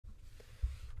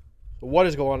What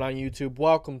is going on, YouTube?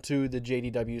 Welcome to the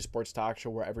JDW Sports Talk Show,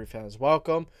 where every fan is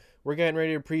welcome. We're getting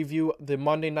ready to preview the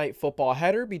Monday Night Football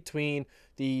header between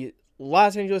the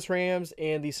Los Angeles Rams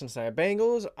and the Cincinnati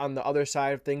Bengals. On the other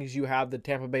side of things, you have the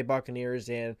Tampa Bay Buccaneers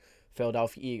and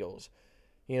Philadelphia Eagles.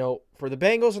 You know, for the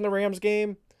Bengals and the Rams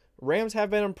game, Rams have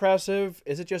been impressive.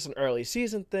 Is it just an early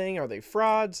season thing? Are they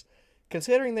frauds?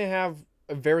 Considering they have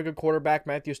a very good quarterback,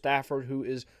 Matthew Stafford, who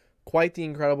is quite the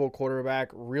incredible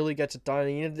quarterback, really gets it done.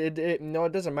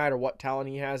 It doesn't matter what talent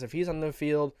he has. If he's on the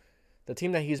field, the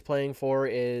team that he's playing for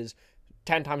is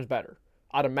 10 times better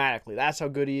automatically. That's how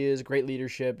good he is. Great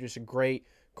leadership, just a great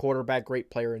quarterback,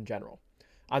 great player in general.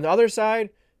 On the other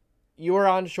side, you are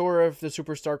unsure if the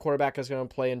superstar quarterback is going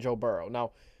to play in Joe Burrow.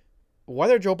 Now,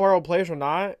 whether Joe Burrow plays or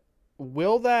not,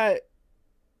 will that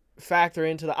factor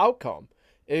into the outcome?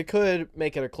 It could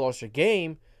make it a closer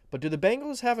game, but do the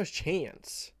Bengals have a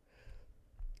chance?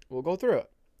 We'll go through it.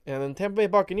 And then Tampa Bay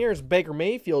Buccaneers, Baker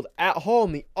Mayfield at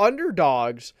home, the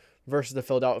underdogs versus the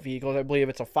Philadelphia Eagles. I believe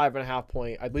it's a 5.5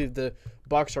 point. I believe the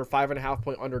Bucs are 5.5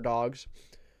 point underdogs.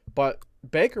 But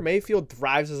Baker Mayfield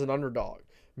thrives as an underdog.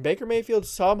 Baker Mayfield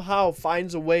somehow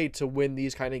finds a way to win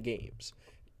these kind of games.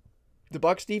 The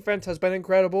Bucs defense has been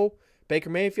incredible. Baker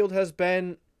Mayfield has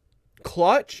been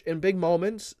clutch in big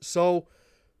moments. So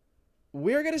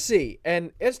we're going to see.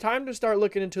 And it's time to start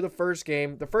looking into the first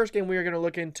game. The first game we are going to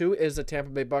look into is the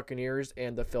Tampa Bay Buccaneers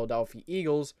and the Philadelphia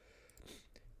Eagles.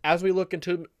 As we look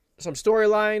into some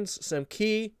storylines, some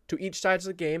key to each side of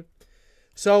the game.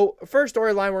 So, first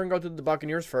storyline, we're going to go to the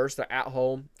Buccaneers first. They're at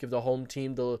home. Give the home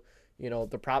team the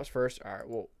props first. All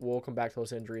right, we'll come back to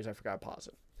those injuries. I forgot to pause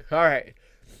it. All right.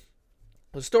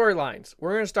 The storylines.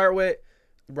 We're going to start with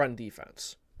run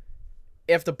defense.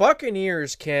 If the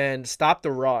Buccaneers can stop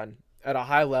the run at a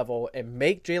high level and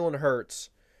make Jalen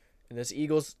Hurts and this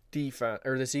Eagles defense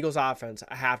or this Eagles offense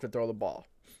have to throw the ball,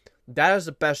 that is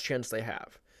the best chance they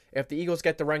have. If the Eagles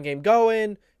get the run game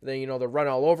going, then they run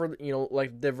all over,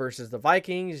 like the versus the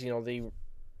Vikings, they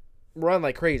run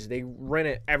like crazy. They run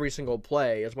it every single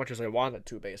play as much as they wanted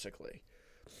to, basically.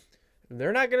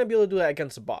 They're not going to be able to do that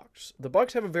against the Bucs. The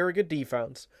Bucs have a very good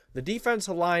defense. The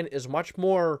defensive line is much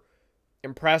more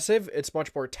impressive. It's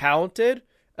much more talented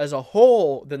as a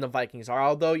whole than the Vikings are.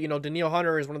 Although, Danielle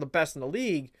Hunter is one of the best in the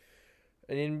league.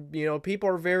 And, people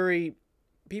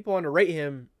underrate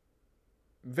him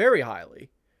very highly.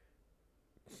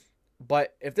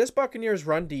 But if this Buccaneers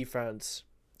run defense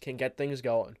can get things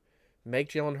going, make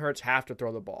Jalen Hurts have to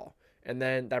throw the ball. And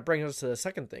then that brings us to the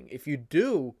second thing. If you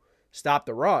do stop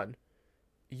the run,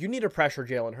 you need to pressure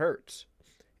Jalen Hurts.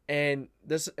 And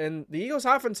the Eagles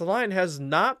offensive line has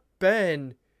not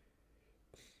been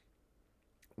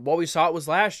what we saw it was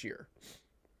last year.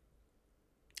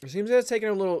 It seems that it's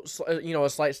taken a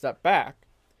slight step back.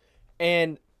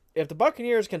 And if the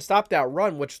Buccaneers can stop that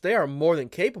run, which they are more than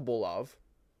capable of,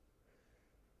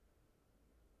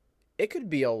 it could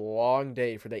be a long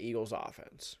day for the Eagles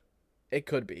offense. It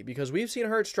could be, because we've seen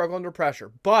Hurts struggle under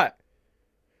pressure. But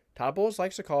Todd Bowles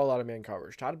likes to call a lot of man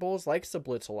coverage. Todd Bowles likes to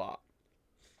blitz a lot.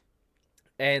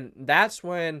 And that's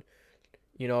when,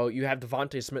 you have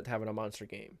Devontae Smith having a monster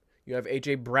game. You have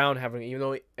A.J. Brown having, even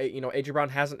though, A.J. Brown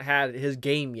hasn't had his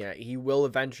game yet. He will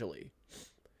eventually.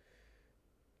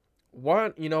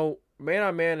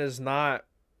 Man-on-man is not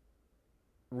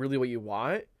really what you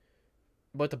want.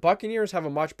 But the Buccaneers have a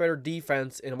much better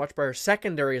defense and a much better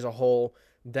secondary as a whole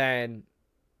than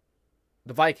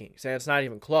the Vikings. And it's not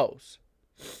even close.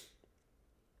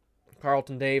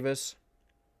 Carlton Davis.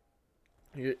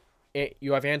 You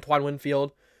have Antoine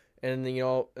Winfield. And, in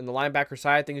the linebacker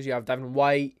side of things, you have Devin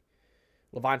White,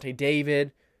 Levante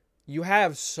David. You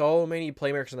have so many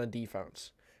playmakers on the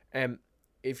defense. And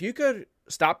if you could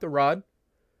stop the run,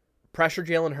 pressure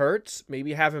Jalen Hurts,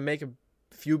 maybe have him make a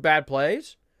few bad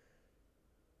plays,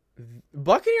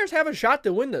 Buccaneers have a shot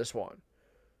to win this one.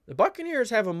 The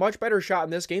Buccaneers have a much better shot in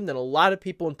this game than a lot of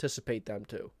people anticipate them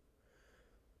to.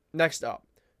 Next up,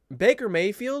 Baker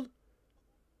Mayfield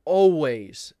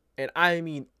always, and I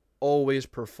mean always,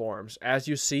 performs. As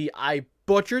you see, I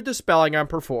butchered the spelling on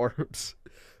performs.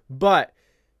 But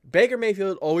Baker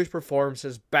Mayfield always performs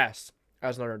his best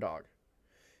as an underdog.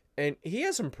 And he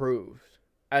has improved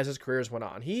as his career has went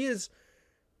on. He is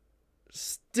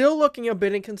still looking a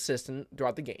bit inconsistent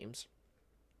throughout the games,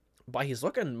 but he's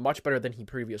looking much better than he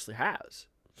previously has.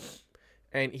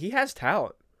 And he has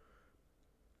talent.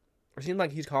 It seems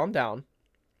like he's calmed down.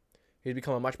 He's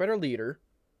become a much better leader.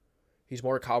 He's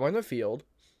more calm on the field.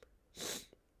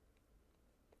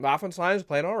 The offensive line is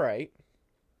playing all right.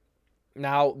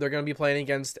 Now they're going to be playing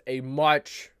against a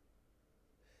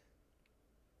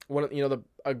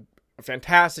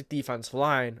fantastic defensive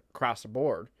line across the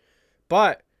board.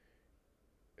 But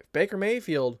if Baker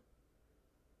Mayfield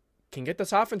can get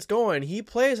this offense going, he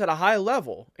plays at a high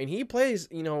level. And he plays,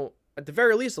 at the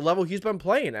very least, the level he's been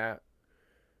playing at.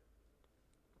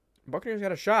 Buccaneers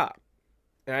got a shot.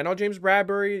 And I know James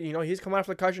Bradbury, he's coming off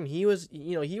the concussion. He was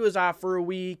off for a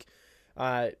week.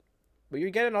 But you're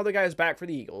getting other guys back for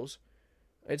the Eagles.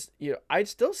 I'd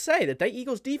still say that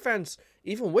Eagles defense,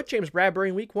 even with James Bradbury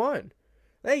in week 1,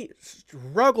 they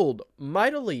struggled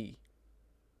mightily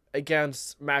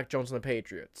against Mac Jones and the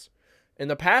Patriots. In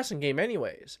the passing game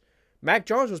anyways. Mac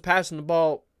Jones was passing the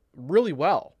ball really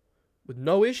well with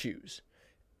no issues.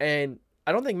 And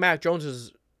I don't think Mac Jones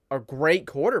is a great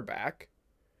quarterback.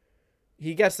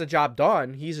 He gets the job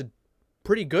done. He's a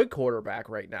pretty good quarterback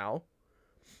right now.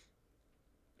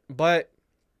 But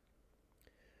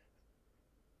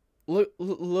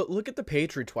look at the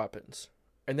Patriots' weapons.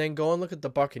 And then go and look at the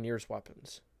Buccaneers'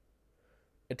 weapons.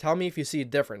 And tell me if you see a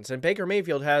difference. And Baker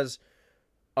Mayfield has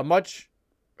much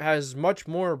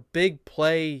more big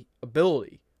play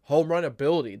ability, home run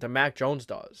ability than Mac Jones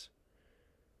does.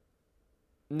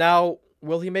 Now,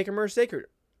 will he make a mistake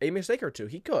or two?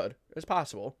 He could. It's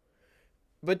possible.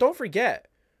 But don't forget,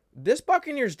 this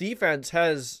Buccaneers defense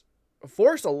has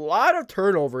forced a lot of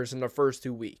turnovers in the first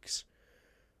 2 weeks.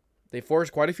 They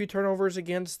forced quite a few turnovers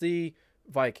against the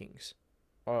Vikings.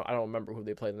 I don't remember who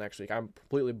they played the next week. I'm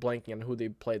completely blanking on who they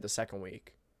played the second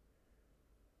week.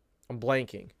 I'm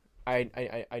blanking.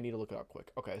 I need to look it up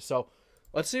quick. Okay, so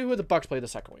let's see who the Bucs played the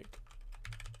second week.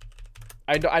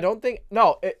 I don't think...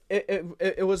 No,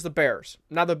 it was the Bears.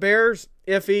 Now, the Bears,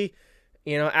 iffy.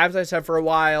 As I said for a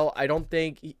while, I don't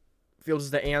think Fields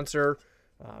is the answer.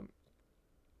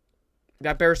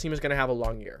 That Bears team is going to have a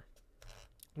long year.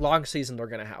 Long season they're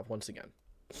going to have, once again.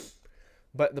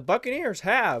 But the Buccaneers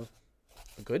have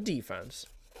a good defense.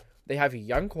 They have a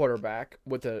young quarterback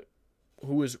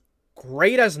who is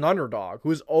great as an underdog,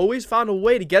 who's always found a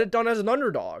way to get it done as an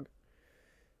underdog.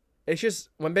 It's just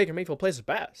when Baker Mayfield plays his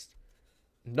best,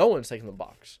 no one's taking the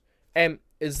Bucs. And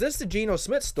is this the Geno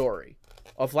Smith story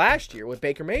of last year with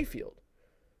Baker Mayfield?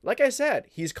 Like I said,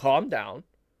 he's calmed down.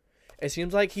 It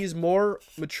seems like he's more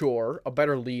mature, a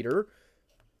better leader.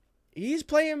 He's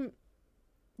playing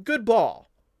good ball.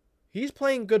 He's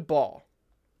playing good ball.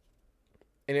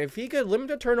 And if he could limit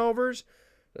the turnovers,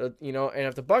 and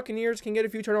if the Buccaneers can get a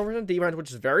few turnovers on defense,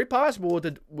 which is very possible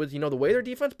with the way their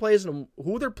defense plays and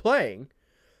who they're playing,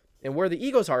 and where the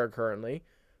Eagles are currently,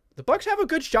 the Bucs have a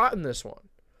good shot in this one.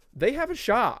 They have a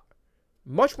shot,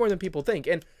 much more than people think.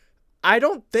 And I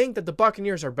don't think that the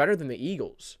Buccaneers are better than the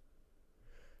Eagles.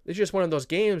 It's just one of those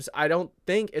games. I don't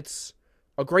think it's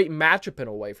a great matchup in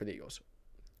a way for the Eagles.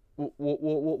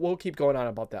 We'll keep going on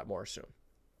about that more soon.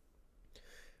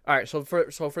 All right, so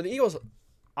for the Eagles'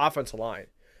 offensive line,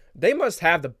 they must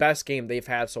have the best game they've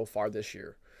had so far this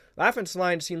year. The offensive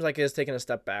line seems like it has taken a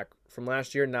step back from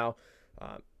last year. Now,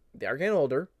 they are getting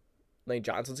older. Lane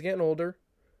Johnson's getting older.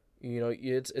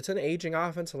 It's an aging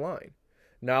offensive line.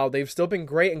 Now, they've still been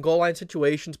great in goal line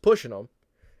situations, pushing them.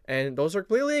 And those are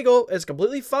completely legal. It's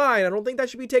completely fine. I don't think that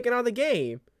should be taken out of the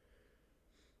game.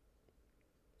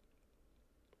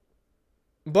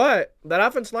 But that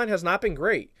offensive line has not been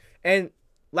great. And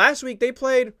last week, they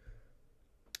played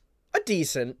a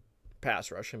decent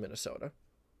pass rush in Minnesota.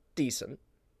 Decent.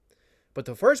 But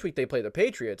the first week they played the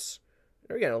Patriots,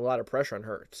 they're getting a lot of pressure on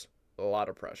Hurts. A lot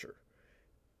of pressure.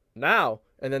 Now,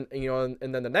 and then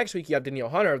the next week you have Danielle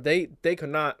Hunter. They could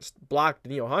not block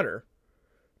Danielle Hunter.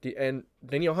 And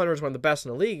Danielle Hunter is one of the best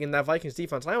in the league, and that Vikings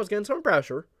defense line was getting some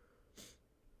pressure.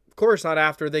 Of course, not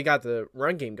after they got the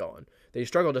run game going. They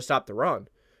struggled to stop the run.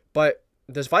 But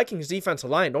this Vikings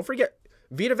defensive line, don't forget,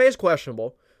 Vita Vea is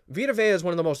questionable. Vita Vea is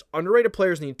one of the most underrated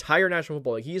players in the entire National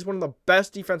Football League. He's one of the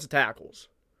best defensive tackles.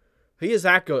 He is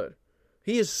that good.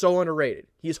 He is so underrated.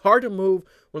 He's hard to move,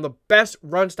 one of the best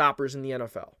run stoppers in the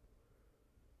NFL.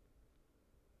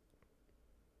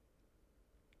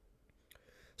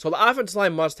 So the offensive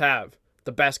line must have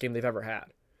the best game they've ever had.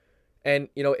 And,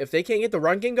 if they can't get the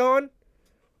run game going,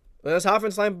 then this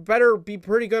offensive line better be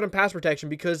pretty good in pass protection,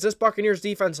 because this Buccaneers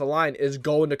defensive line is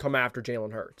going to come after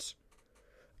Jalen Hurts.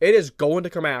 It is going to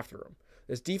come after him.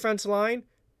 This defensive line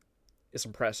is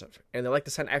impressive, and they like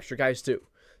to send extra guys too.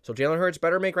 So Jalen Hurts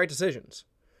better make right decisions.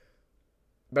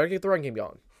 Better get the run game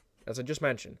going, as I just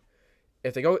mentioned.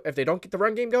 If they don't get the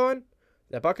run game going,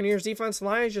 that Buccaneers defensive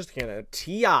line is just gonna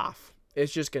tee off.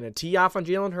 It's just gonna tee off on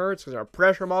Jalen Hurts. They're gonna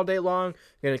pressure him all day long.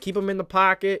 They're gonna keep him in the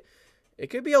pocket. It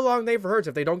could be a long day for Hurts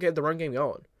if they don't get the run game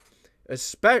going.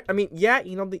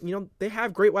 They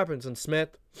have great weapons in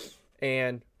Smith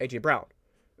and A.J. Brown.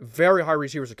 Very hard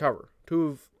receivers to cover.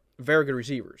 Two very good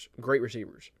receivers. Great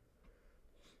receivers.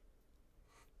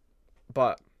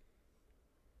 But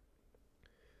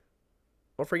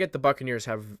don't forget the Buccaneers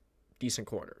have decent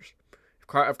corners.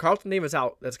 If Carlton Davis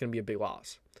out, that's going to be a big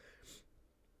loss.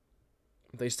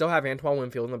 They still have Antoine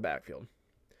Winfield in the backfield.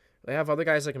 They have other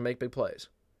guys that can make big plays.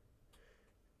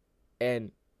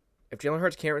 And if Jalen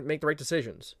Hurts can't make the right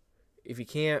decisions, if he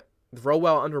can't throw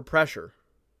well under pressure,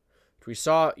 which we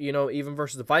saw, even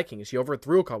versus the Vikings, he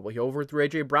overthrew a couple. He overthrew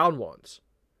A.J. Brown once.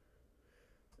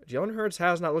 Jalen Hurts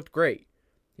has not looked great.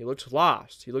 He looks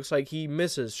lost. He looks like he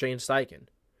misses Shane Steichen.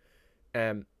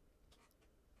 And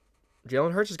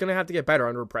Jalen Hurts is going to have to get better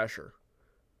under pressure.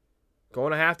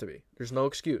 Going to have to be. There's no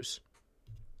excuse.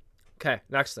 Okay,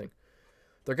 next thing.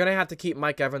 They're going to have to keep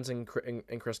Mike Evans and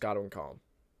Chris Godwin calm.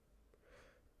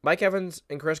 Mike Evans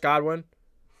and Chris Godwin,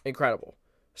 incredible.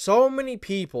 So many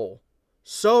people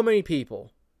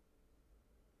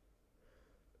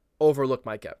overlook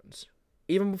Mike Evans.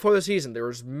 Even before the season, there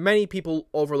was many people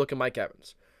overlooking Mike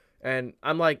Evans. And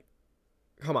I'm like,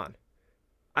 come on.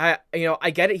 I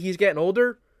get it. He's getting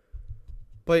older,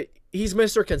 but he's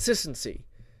Mr. Consistency.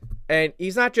 And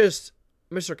he's not just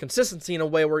Mr. Consistency in a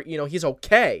way where, he's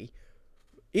okay.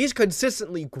 He's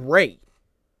consistently great.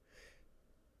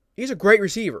 He's a great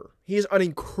receiver. He's an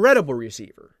incredible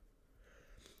receiver.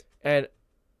 And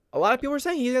a lot of people are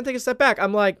saying he's going to take a step back.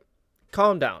 I'm like,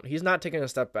 calm down. He's not taking a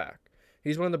step back.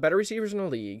 He's one of the better receivers in the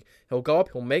league. He'll go up.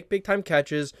 He'll make big-time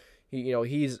catches.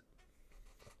 He's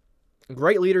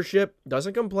great leadership.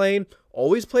 Doesn't complain.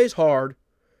 Always plays hard.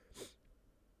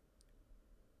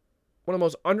 One of the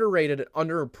most underrated and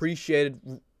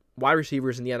underappreciated wide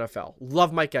receivers in the NFL.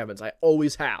 Love Mike Evans. I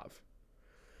always have.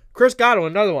 Chris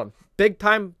Godwin, another one.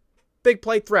 Big-time, big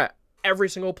play threat. Every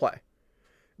single play.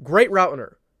 Great route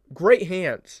runner. Great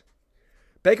hands.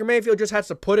 Baker Mayfield just has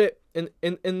to put it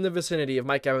in the vicinity of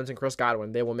Mike Evans and Chris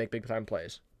Godwin. They will make big-time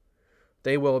plays.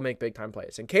 They will make big-time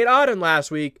plays. And Kate Auden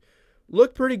last week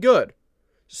looked pretty good.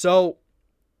 So,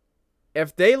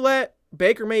 if they let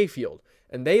Baker Mayfield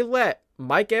and they let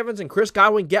Mike Evans and Chris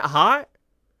Godwin get hot,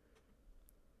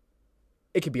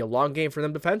 it could be a long game for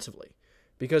them defensively.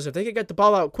 Because if they could get the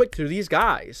ball out quick to these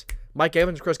guys, Mike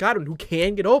Evans and Chris Godwin, who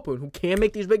can get open, who can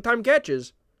make these big-time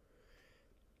catches,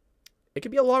 it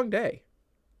could be a long day.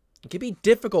 It can be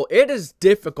difficult. It is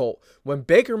difficult when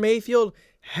Baker Mayfield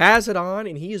has it on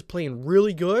and he is playing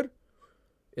really good,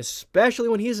 especially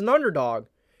when he's an underdog.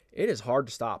 It is hard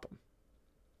to stop him.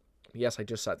 Yes, I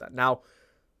just said that. Now,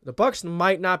 the Bucs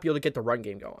might not be able to get the run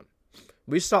game going.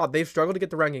 We saw they've struggled to get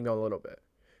the run game going a little bit.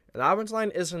 And the offensive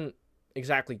line isn't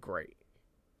exactly great.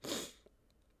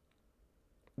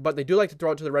 But they do like to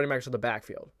throw it to the running backs of the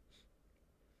backfield.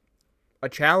 A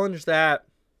challenge that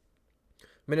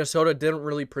Minnesota didn't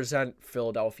really present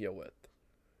Philadelphia with.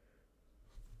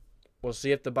 We'll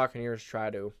see if the Buccaneers try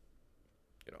to,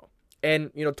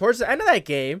 And, towards the end of that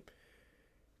game,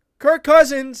 Kirk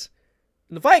Cousins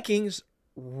and the Vikings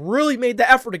really made the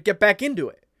effort to get back into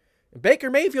it. And Baker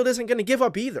Mayfield isn't going to give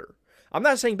up either. I'm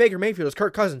not saying Baker Mayfield is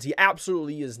Kirk Cousins. He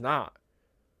absolutely is not.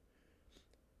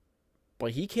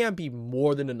 But he can be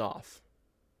more than enough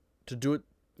to do it,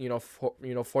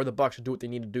 for the Bucs to do what they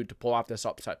need to do to pull off this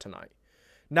upset tonight.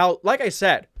 Now, like I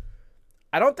said,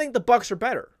 I don't think the Bucs are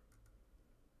better.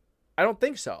 I don't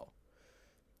think so.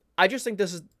 I just think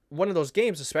this is one of those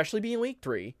games, especially being week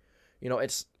 3.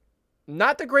 It's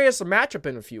not the greatest matchup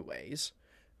in a few ways.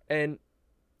 And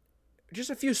just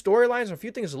a few storylines and a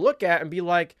few things to look at and be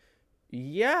like,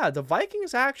 yeah, the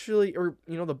Vikings actually, or,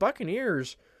 the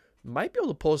Buccaneers might be able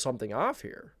to pull something off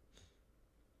here.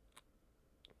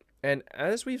 And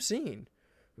as we've seen,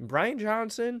 Brian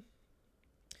Johnson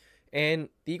and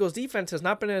the Eagles' defense has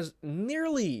not been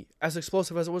nearly as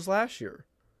explosive as it was last year.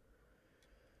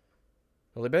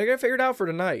 Well, they better get it figured out for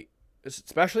tonight,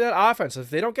 especially that offense. If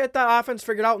they don't get that offense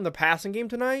figured out in the passing game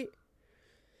tonight,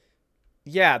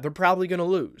 yeah, they're probably going to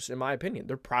lose, in my opinion.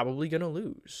 They're probably going to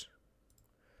lose.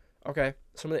 Okay,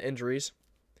 some of the injuries.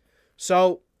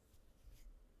 So,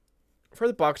 for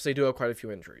the Bucs, they do have quite a few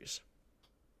injuries.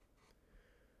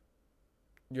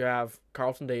 You have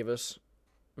Carlton Davis,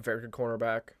 a very good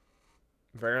cornerback.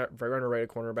 Very, very underrated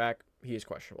cornerback. He is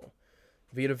questionable.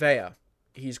 Vita Vea,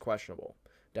 he's questionable.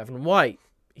 Devin White,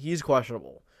 he's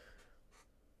questionable.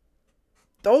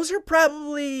 Those are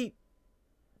probably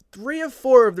 3 or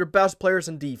 4 of their best players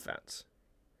in defense.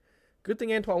 Good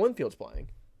thing Antoine Winfield's playing.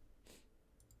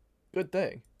 Good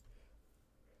thing.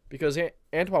 Because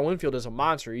Antoine Winfield is a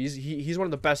monster. He's one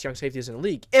of the best young safeties in the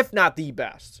league, if not the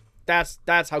best.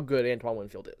 That's how good Antoine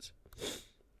Winfield is.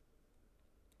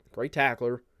 Great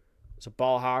tackler. He's a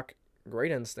ball hawk.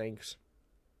 Great instincts.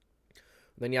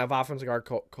 Then you have offensive guard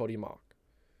Cody Mock.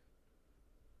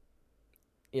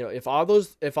 if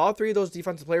all three of those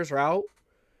defensive players are out,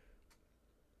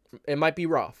 it might be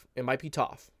rough. It might be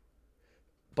tough.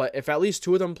 But if at least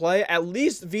two of them play, at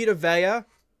least Vita Vea, I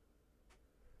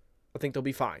think they'll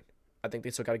be fine. I think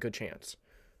they still got a good chance.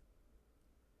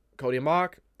 Cody and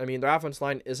Mock, I mean, their offense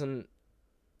line isn't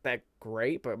that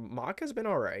great, but Mock has been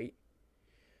all right.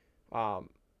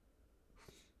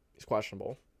 He's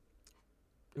questionable.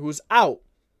 Who's out?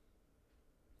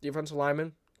 Defensive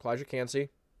lineman, Kalijah Cansey.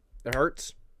 It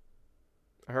hurts.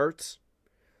 It hurts.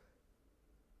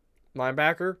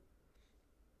 Linebacker.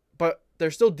 But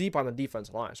they're still deep on the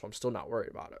defensive line, so I'm still not worried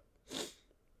about it.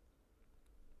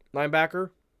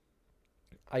 Linebacker.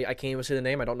 I can't even say the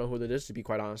name. I don't know who that is, to be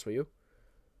quite honest with you.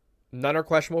 None are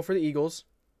questionable for the Eagles.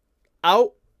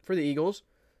 Out for the Eagles,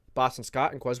 Boston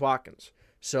Scott and Quez Watkins.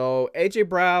 So, A.J.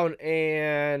 Brown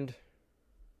and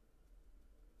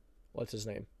what's his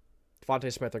name?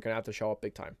 Devontae Smith are going to have to show up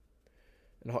big time.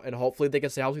 And hopefully they can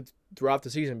stay healthy throughout the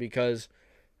season, because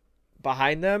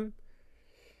behind them,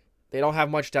 they don't have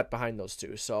much depth behind those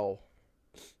two. So,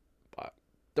 but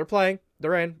they're playing.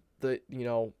 They're in.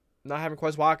 Not having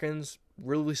Quez Watkins,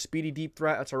 really speedy deep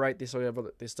threat, that's all right. They still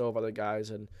have other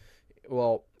guys. And,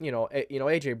 well,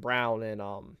 A.J. Brown and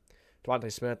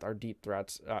Devontae Smith are deep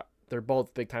threats. They're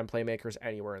both big-time playmakers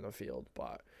anywhere in the field.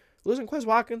 But losing Quez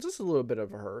Watkins, this is a little bit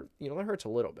of a hurt. That hurts a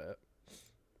little bit.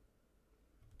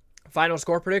 Final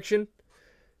score prediction.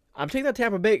 I'm taking the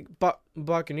Tampa Bay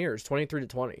Buccaneers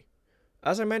 23-20.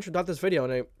 As I mentioned throughout this video,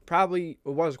 and it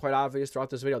was quite obvious throughout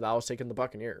this video that I was taking the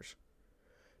Buccaneers.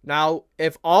 Now,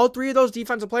 if all three of those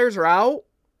defensive players are out,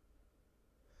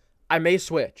 I may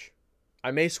switch.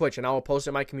 And I will post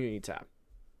it in my community tab.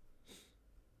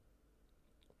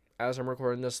 As I'm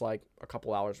recording this, like a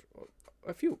couple hours,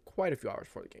 quite a few hours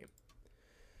before the game.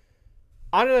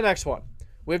 On to the next one.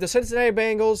 We have the Cincinnati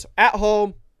Bengals at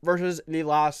home versus the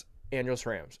Los Angeles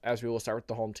Rams, as we will start with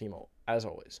the home team, as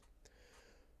always.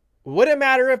 Would it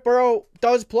matter if Burrow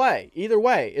does play? Either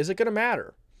way, is it going to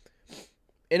matter?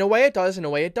 In a way it does, in a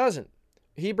way it doesn't.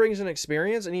 He brings an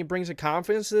experience and he brings a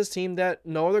confidence to this team that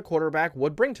no other quarterback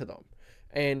would bring to them.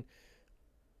 And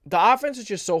the offense is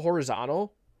just so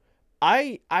horizontal.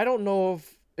 I don't know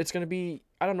if it's going to be,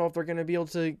 I don't know if they're going to be able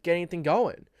to get anything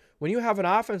going. When you have an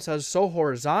offense that's so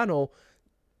horizontal,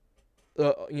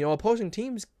 opposing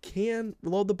teams can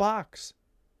load the box,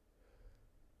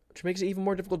 which makes it even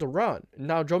more difficult to run.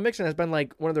 Now, Joe Mixon has been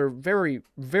like one of their very,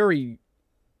 very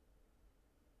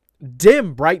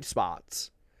dim bright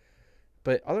spots.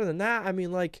 But other than that, I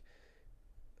mean, like,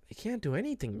 they can't do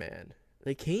anything, man.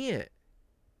 They can't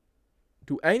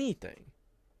do anything.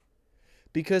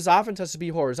 Because offense has to be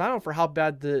horizontal for how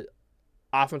bad the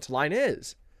offensive line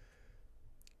is.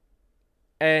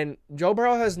 And Joe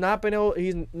Burrow has not been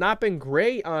he's not been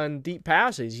great on deep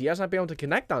passes. He has not been able to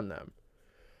connect on them.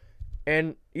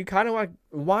 And you kind of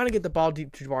want to get the ball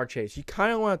deep to Jamar Chase. You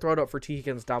kind of want to throw it up for T.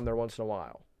 Higgins down there once in a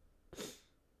while.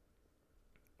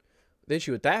 The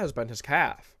issue with that has been his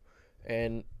calf.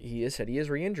 And he has said he has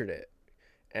re-injured it.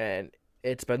 And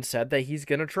it's been said that he's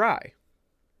going to try.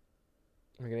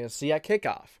 We're going to see at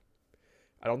kickoff.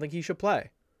 I don't think he should play.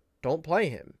 Don't play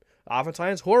him. The offensive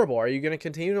line is horrible. Are you going to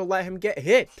continue to let him get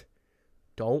hit?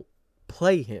 Don't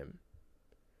play him.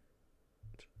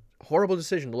 Horrible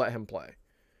decision to let him play.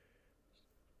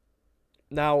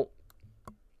 Now,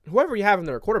 whoever you have in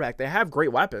their quarterback, they have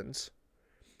great weapons.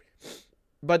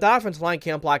 But the offensive line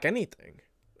can't block anything.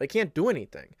 They can't do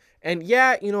anything. And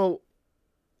yeah,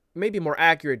 maybe more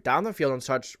accurate down the field and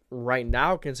such right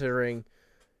now, considering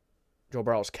Joe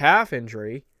Burrow's calf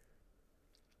injury.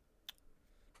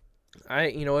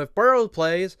 If Burrow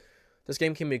plays, this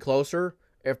game can be closer.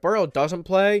 If Burrow doesn't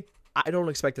play, I don't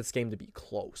expect this game to be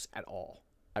close at all.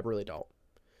 I really don't.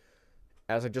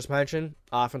 As I just mentioned,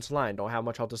 offensive line. Don't have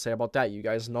much else to say about that. You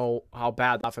guys know how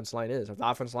bad the offensive line is. If the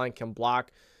offensive line can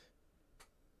block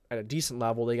at a decent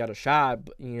level, they got a shot,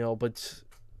 but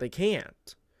they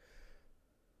can't.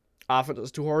 Offense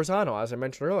is too horizontal, as I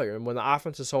mentioned earlier. And when the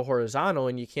offense is so horizontal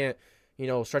and you can't,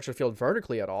 stretch the field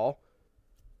vertically at all,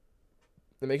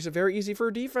 it makes it very easy for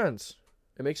a defense.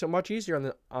 It makes it much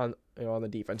easier on the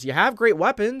defense. You have great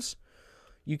weapons.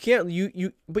 But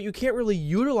you can't really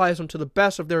utilize them to the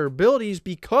best of their abilities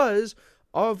because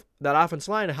of that offense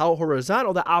line and how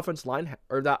horizontal that offense line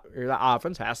or that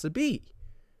offense has to be.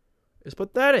 It's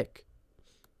pathetic.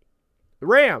 The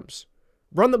Rams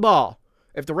run the ball.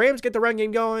 If the Rams get the run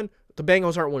game going, the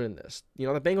Bengals aren't winning this. The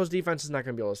Bengals defense is not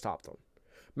going to be able to stop them.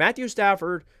 Matthew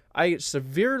Stafford, I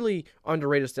severely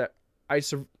underrated that. I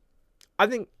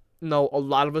think a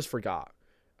lot of us forgot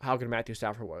how good Matthew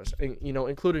Stafford was,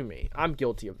 including me. I'm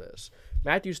guilty of this.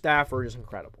 Matthew Stafford is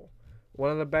incredible.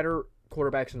 One of the better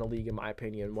quarterbacks in the league, in my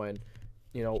opinion, when,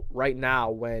 right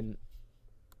now, when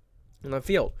in the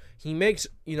field. He makes,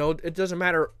 it doesn't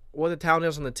matter what the talent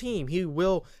is on the team. He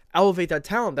will elevate that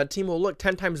talent. That team will look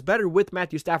 10 times better with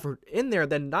Matthew Stafford in there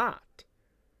than not.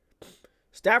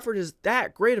 Stafford is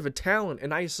that great of a talent,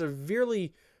 and I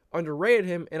severely underrated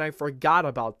him, and I forgot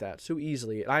about that so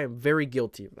easily. And I am very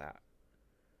guilty of that.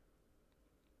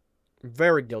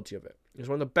 Very guilty of it. He's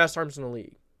one of the best arms in the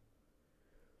league.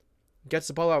 Gets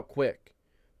the ball out quick.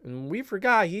 And we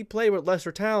forgot he played with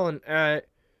lesser talent at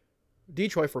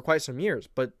Detroit for quite some years.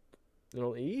 But, they've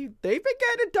been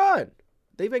getting it done.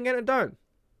 They've been getting it done.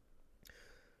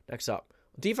 Next up,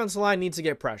 defensive line needs to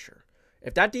get pressure.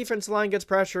 If that defensive line gets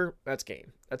pressure, that's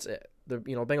game. That's it. The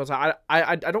Bengals.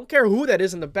 I don't care who that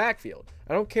is in the backfield.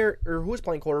 I don't care who's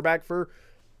playing quarterback for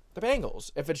the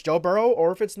Bengals. If it's Joe Burrow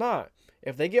or if it's not.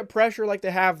 If they get pressure like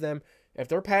they have them, if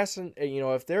their passing,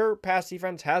 if their pass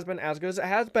defense has been as good as it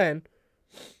has been,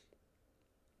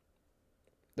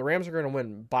 the Rams are going to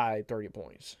win by 30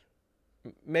 points.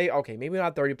 Maybe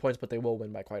not 30 points, but they will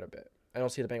win by quite a bit. I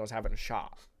don't see the Bengals having a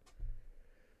shot.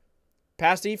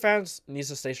 Pass defense needs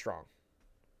to stay strong.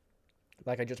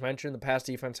 Like I just mentioned, the pass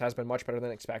defense has been much better than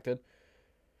expected.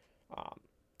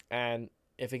 And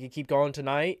if it can keep going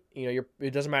tonight,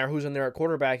 it doesn't matter who's in there at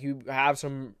quarterback. You have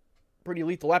some pretty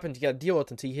lethal weapons you got to deal with.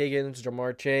 And T. Higgins,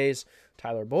 Jamar Chase,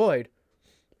 Tyler Boyd,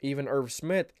 even Irv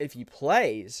Smith, if he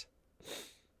plays,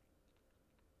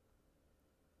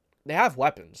 they have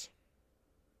weapons.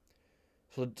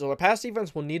 So the pass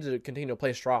defense will need to continue to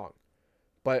play strong.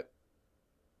 But,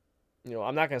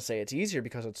 I'm not going to say it's easier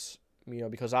because it's,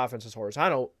 because offense is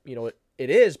horizontal. It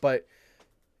is, but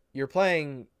you're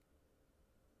playing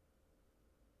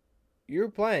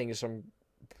some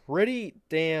pretty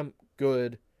damn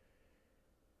good,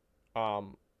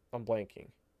 I'm blanking.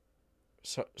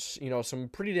 So, some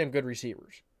pretty damn good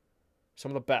receivers.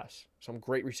 Some of the best. Some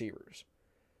great receivers.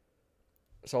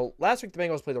 So, last week the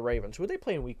Bengals played the Ravens. Who did they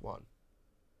play in week 1?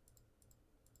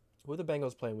 Who did the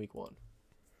Bengals play in week 1?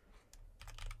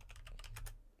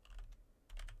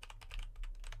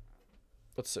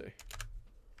 Let's see.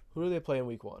 Who do they play in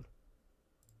week 1?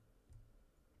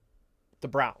 The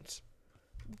Browns.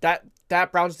 That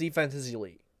Browns defense is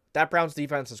elite. That Browns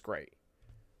defense is great.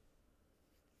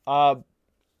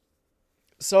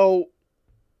 So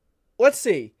let's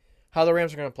see how the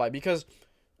Rams are going to play, because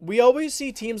we always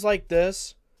see teams like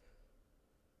this.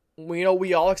 We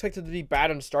all expect it to be bad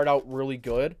and start out really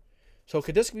good. So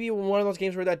could this be one of those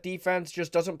games where that defense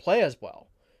just doesn't play as well?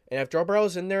 And if Joe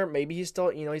Burrow's in there, maybe he's still,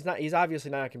 he's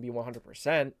obviously not going to be 100%.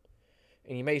 And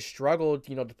he may struggle,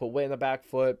 to put weight in the back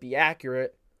foot, be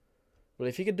accurate. But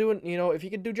if he could do it, if he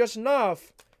could do just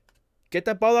enough, get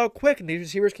that ball out quick, and these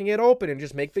receivers can get open and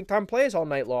just make big-time plays all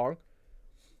night long.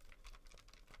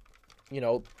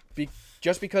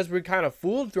 Just because we're kind of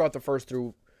fooled throughout the first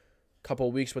couple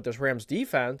of weeks with this Rams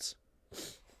defense,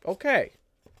 okay.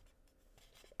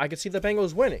 I could see the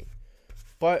Bengals winning.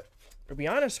 But to be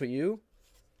honest with you,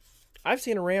 I've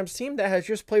seen a Rams team that has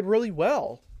just played really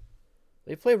well.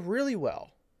 They played really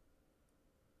well.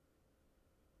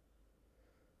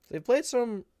 They played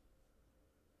some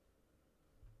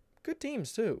good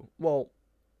teams too. Well,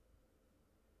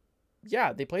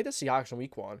 yeah, they played the Seahawks in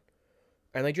week 1,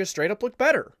 and they just straight up looked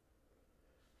better.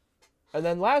 And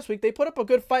then last week, they put up a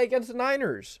good fight against the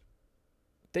Niners.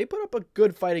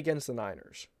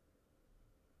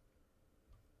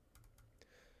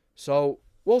 So,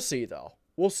 we'll see, though.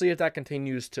 We'll see if that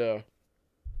continues to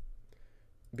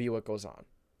be what goes on.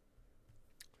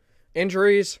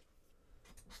 Injuries.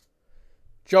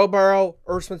 Joe Burrow,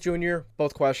 Irv Smith Jr.,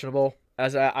 both questionable.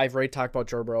 As I've already talked about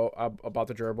Joe Burrow, about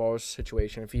the Joe Burrow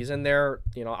situation. If he's in there,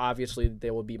 obviously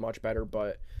they will be much better,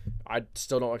 but I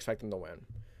still don't expect him to win.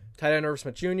 Tight end Irv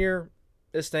Smith Jr.,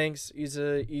 this stinks. He's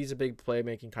a big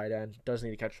playmaking tight end. Does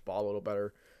need to catch the ball a little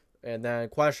better. And then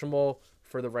questionable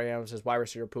for the Rams is wide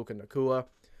receiver Puka Nacua.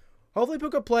 Hopefully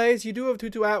Puka plays. You do have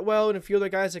Tutu Atwell and a few other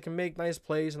guys that can make nice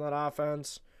plays in that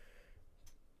offense.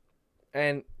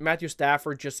 And Matthew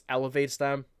Stafford just elevates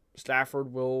them.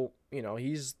 Stafford will,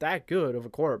 he's that good of a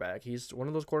quarterback. He's one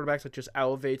of those quarterbacks that just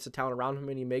elevates the talent around him,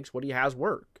 and he makes what he has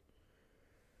work.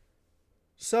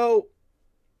 So,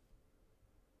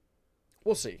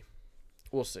 we'll see.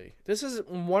 This is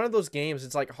one of those games,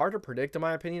 it's hard to predict in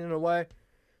my opinion in a way,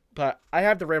 but I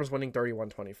have the Rams winning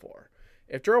 31-24.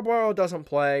 If Joe Burrow doesn't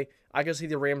play, I can see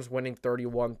the Rams winning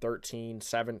 31-13,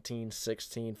 17,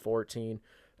 16, 14.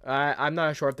 I'm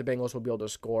not sure if the Bengals will be able to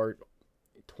score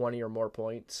 20 or more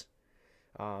points.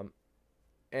 And,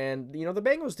 the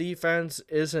Bengals defense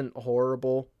isn't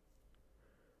horrible,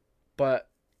 but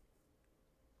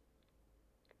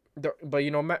but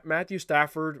you know, Matthew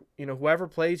Stafford, you know, whoever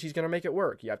plays, he's gonna make it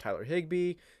work. You have Tyler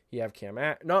Higbee, you have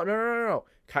no,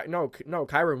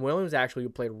 Kyron Williams actually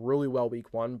played really well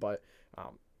week 1, but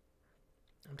I'm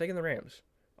taking the Rams.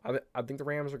 I think the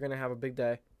Rams are gonna have a big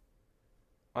day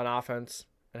on offense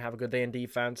and have a good day in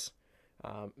defense.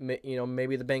 You know,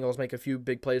 maybe the Bengals make a few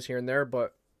big plays here and there,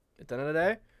 but at the end of the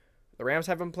day, the Rams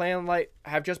have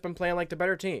just been playing like the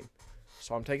better team.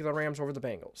 So I'm taking the Rams over the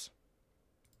Bengals.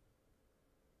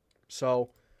 So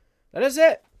that is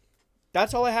it.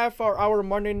 That's all I have for our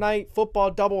Monday Night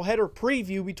Football doubleheader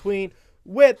preview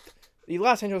with the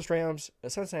Los Angeles Rams, the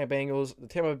Cincinnati Bengals, the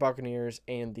Tampa Bay Buccaneers,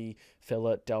 and the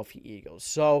Philadelphia Eagles.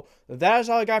 So that is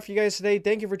all I got for you guys today.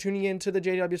 Thank you for tuning in to the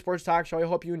JDW Sports Talk Show. I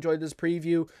hope you enjoyed this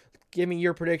preview. Give me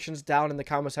your predictions down in the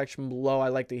comment section below. I'd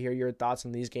like to hear your thoughts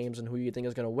on these games and who you think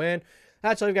is going to win.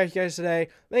 That's all I've got for you guys today.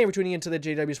 Thank you for tuning in to the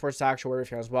JDW Sports Talk Show, where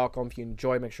if you guys welcome. If you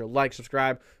enjoy, make sure to like,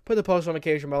 subscribe, put the post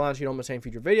notification bell on so you don't miss any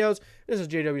future videos. This is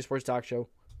JDW Sports Talk Show,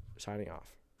 signing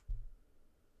off.